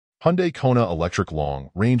Hyundai Kona Electric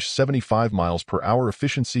Long Range 75 miles per hour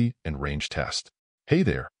efficiency and range test. Hey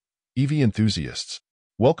there, EV enthusiasts.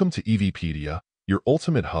 Welcome to EVpedia, your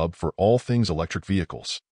ultimate hub for all things electric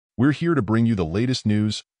vehicles. We're here to bring you the latest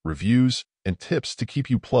news, reviews, and tips to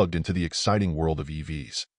keep you plugged into the exciting world of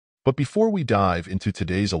EVs. But before we dive into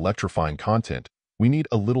today's electrifying content, we need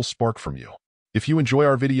a little spark from you. If you enjoy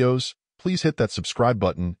our videos, please hit that subscribe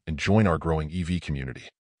button and join our growing EV community.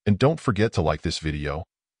 And don't forget to like this video.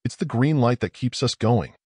 It's the green light that keeps us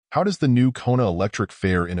going. How does the new Kona Electric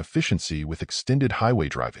fare in efficiency with extended highway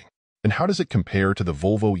driving? And how does it compare to the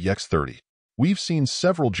Volvo EX30? We've seen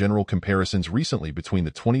several general comparisons recently between the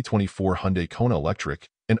 2024 Hyundai Kona Electric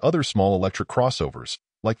and other small electric crossovers,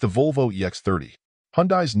 like the Volvo EX30.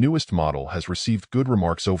 Hyundai's newest model has received good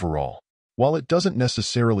remarks overall. While it doesn't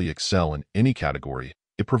necessarily excel in any category,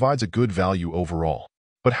 it provides a good value overall.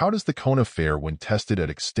 But how does the Kona fare when tested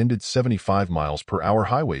at extended 75 miles per hour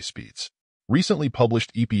highway speeds? Recently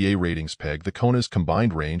published EPA ratings peg the Kona's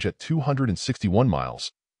combined range at 261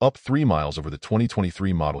 miles, up 3 miles over the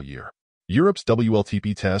 2023 model year. Europe's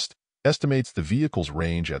WLTP test estimates the vehicle's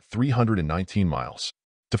range at 319 miles.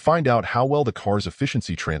 To find out how well the car's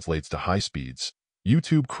efficiency translates to high speeds,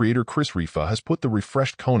 YouTube creator Kris Rifa has put the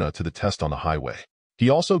refreshed Kona to the test on the highway.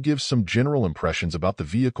 He also gives some general impressions about the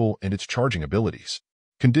vehicle and its charging abilities.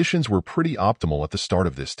 Conditions were pretty optimal at the start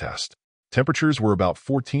of this test. Temperatures were about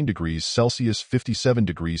 14 degrees Celsius, 57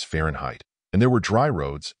 degrees Fahrenheit, and there were dry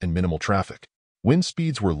roads and minimal traffic. Wind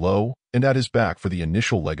speeds were low and at his back for the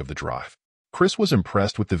initial leg of the drive. Kris was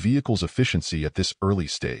impressed with the vehicle's efficiency at this early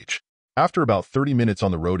stage. After about 30 minutes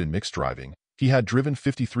on the road in mixed driving, he had driven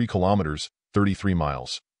 53 kilometers, 33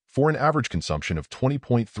 miles, for an average consumption of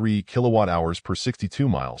 20.3 kilowatt-hours per 62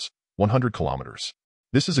 miles, 100 kilometers.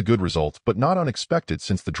 This is a good result, but not unexpected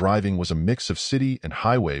since the driving was a mix of city and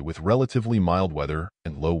highway with relatively mild weather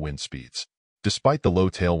and low wind speeds. Despite the low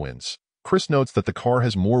tailwinds, Kris notes that the car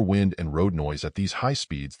has more wind and road noise at these high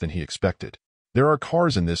speeds than he expected. There are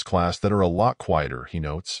cars in this class that are a lot quieter, he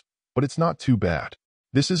notes, but it's not too bad.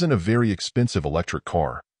 This isn't a very expensive electric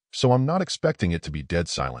car, so I'm not expecting it to be dead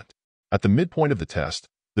silent. At the midpoint of the test,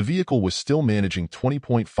 the vehicle was still managing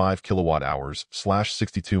 20.5 kilowatt-hours /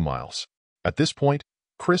 62 miles. At this point,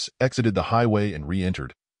 Kris exited the highway and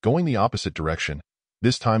re-entered, going the opposite direction,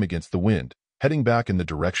 this time against the wind, heading back in the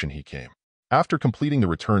direction he came. After completing the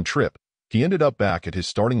return trip, he ended up back at his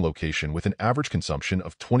starting location with an average consumption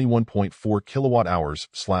of 21.4 kilowatt-hours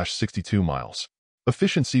 / 62 miles.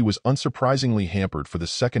 Efficiency was unsurprisingly hampered for the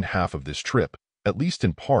second half of this trip, at least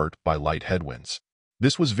in part by light headwinds.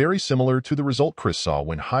 This was very similar to the result Kris saw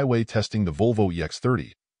when highway testing the Volvo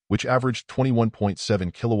EX30, which averaged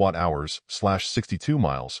 21.7 kilowatt-hours / 62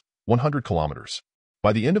 miles, 100 kilometers.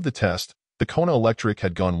 By the end of the test, the Kona Electric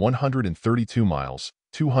had gone 132 miles,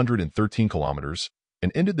 213 kilometers,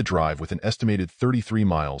 and ended the drive with an estimated 33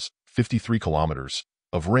 miles, 53 kilometers,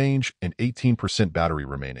 of range and 18% battery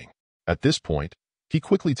remaining. At this point, he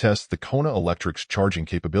quickly tests the Kona Electric's charging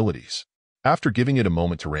capabilities. After giving it a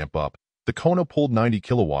moment to ramp up, the Kona pulled 90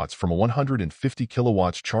 kilowatts from a 150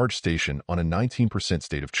 kilowatts charge station on a 19%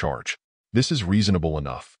 state of charge. This is reasonable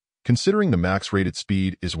enough, considering the max rated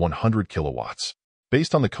speed is 100 kilowatts.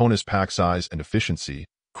 Based on the Kona's pack size and efficiency,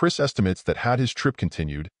 Kris estimates that had his trip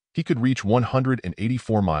continued, he could reach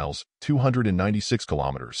 184 miles, 296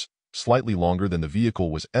 kilometers, slightly longer than the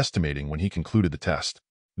vehicle was estimating when he concluded the test.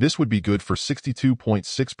 This would be good for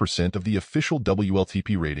 62.6% of the official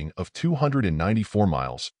WLTP rating of 294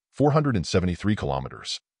 miles, 473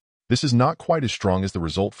 kilometers. This is not quite as strong as the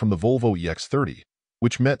result from the Volvo EX30,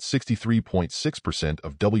 which met 63.6%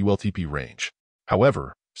 of WLTP range.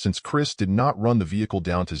 However, since Kris did not run the vehicle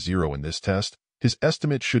down to zero in this test, his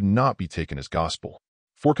estimate should not be taken as gospel.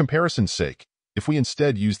 For comparison's sake, if we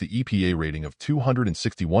instead use the EPA rating of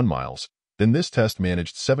 261 miles, then this test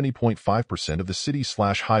managed 70.5% of the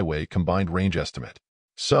city/highway combined range estimate.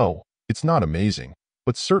 So, it's not amazing,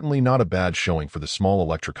 but certainly not a bad showing for the small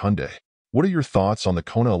electric Hyundai. What are your thoughts on the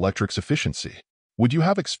Kona Electric's efficiency? Would you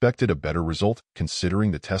have expected a better result considering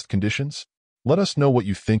the test conditions? Let us know what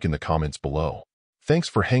you think in the comments below. Thanks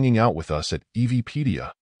for hanging out with us at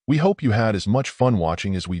EVpedia. We hope you had as much fun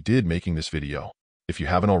watching as we did making this video. If you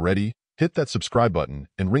haven't already, hit that subscribe button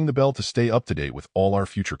and ring the bell to stay up to date with all our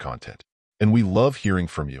future content. And we love hearing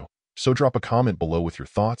from you, so drop a comment below with your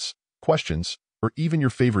thoughts, questions, or even your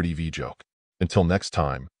favorite EV joke. Until next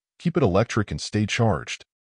time, keep it electric and stay charged.